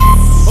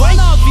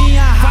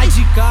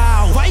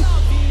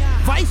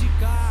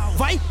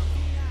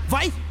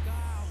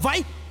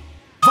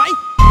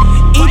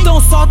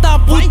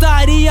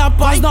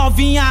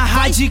novinha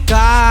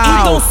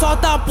radical. Então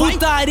solta a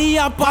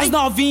putaria pras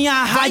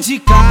novinha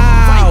radical.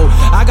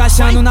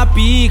 Agachando na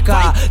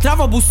pica,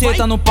 trava a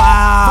buceta no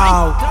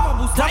pau.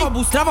 Trava a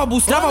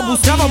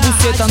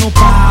buceta no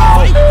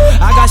pau.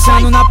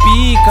 Agachando na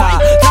pica,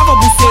 trava a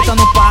buceta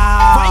no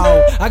pau.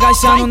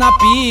 Agachando na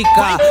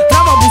pica,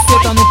 trava a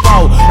buceta no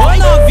pau. Ô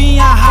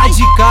novinha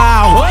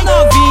radical, ô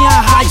novinha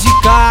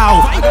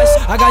radical.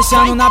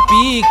 Agachando na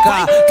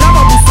pica,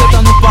 trava a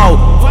buceta no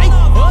pau.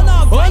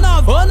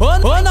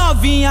 Ô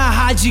novinha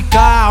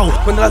radical.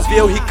 Quando elas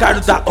vê o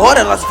Ricardo da Hora,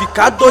 elas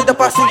ficam doidas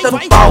pra sentar no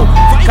pau.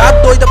 Fica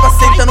doida pra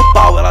sentar no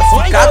pau. Elas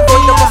ficam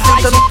doidas pra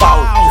sentar no pau.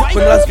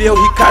 Quando elas vê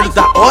o Ricardo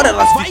da Hora,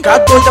 elas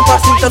ficam doidas pra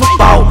sentar no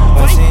pau.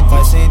 Vai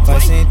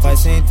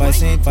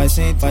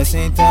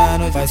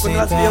sentando, vai Quando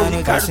elas vê o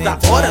Ricardo sentando,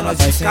 da Hora,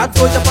 elas ficam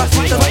doidas pra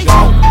sentar no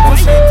pau. vai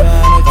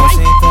sentando, vai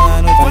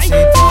sentando, vai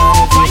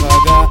sentando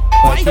devagar.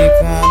 Vai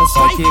quicando,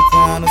 só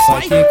quicando, só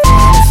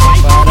quicando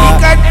sem parar.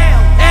 Ricardo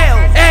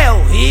é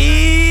o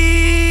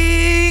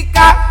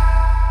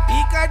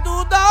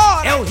Ricardo da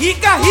Hora. É o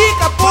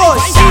rica,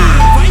 poxa.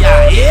 E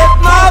aí,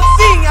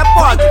 novinha,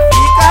 pode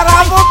ficar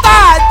à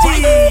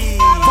vontade.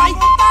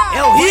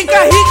 É o rica,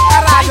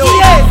 caralho. E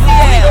esse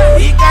é o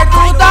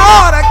Ricardo da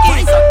Hora,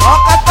 que só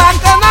toca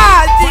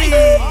sacanagem.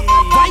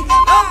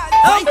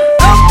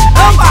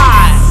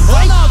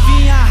 Ô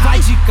novinha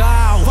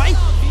radical.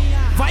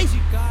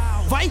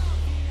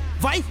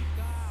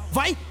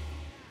 Vai.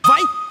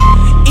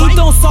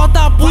 Então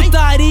solta a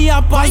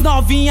putaria pras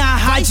novinha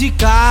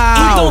radical.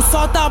 Então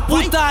solta a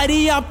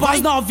putaria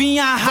pras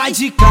novinha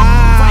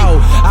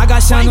radical.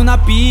 Agachando na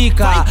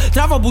pica,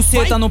 trava a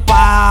buceta no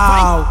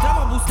pau.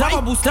 Trava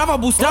a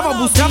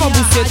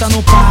buceta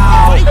no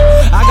pau.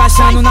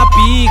 Agachando na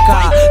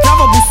pica,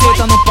 trava a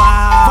buceta no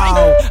pau.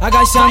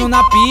 Agachando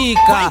na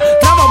pica,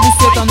 trava a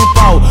buceta no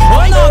pau.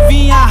 Ô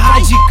novinha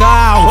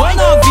radical, ô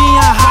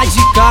novinha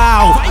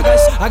radical.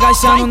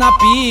 Agachando na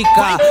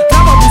pica,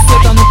 trava a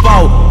buceta no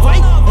pau.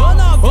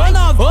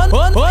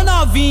 Ô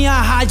novinha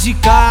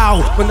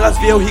radical. Quando elas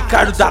vê o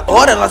Ricardo da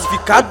Hora, elas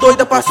ficam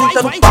doidas pra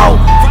sentar no pau.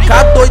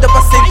 Fica doida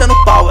pra sentar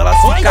no pau. Elas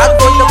ficam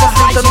doidas pra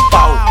sentar no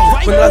pau.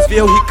 Quando elas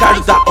vê o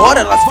Ricardo da Hora,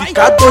 elas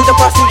ficam doidas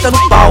pra sentar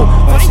no pau.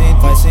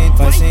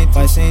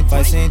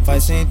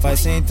 Vai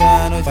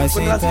sentando, vai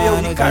Quando elas vê o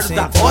sentando, vai Ricardo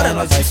da sentando, Hora,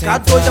 elas vai ficam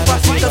doidas pra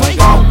sentando sentar no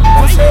devagar. pau.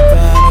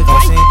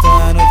 Vai sentando,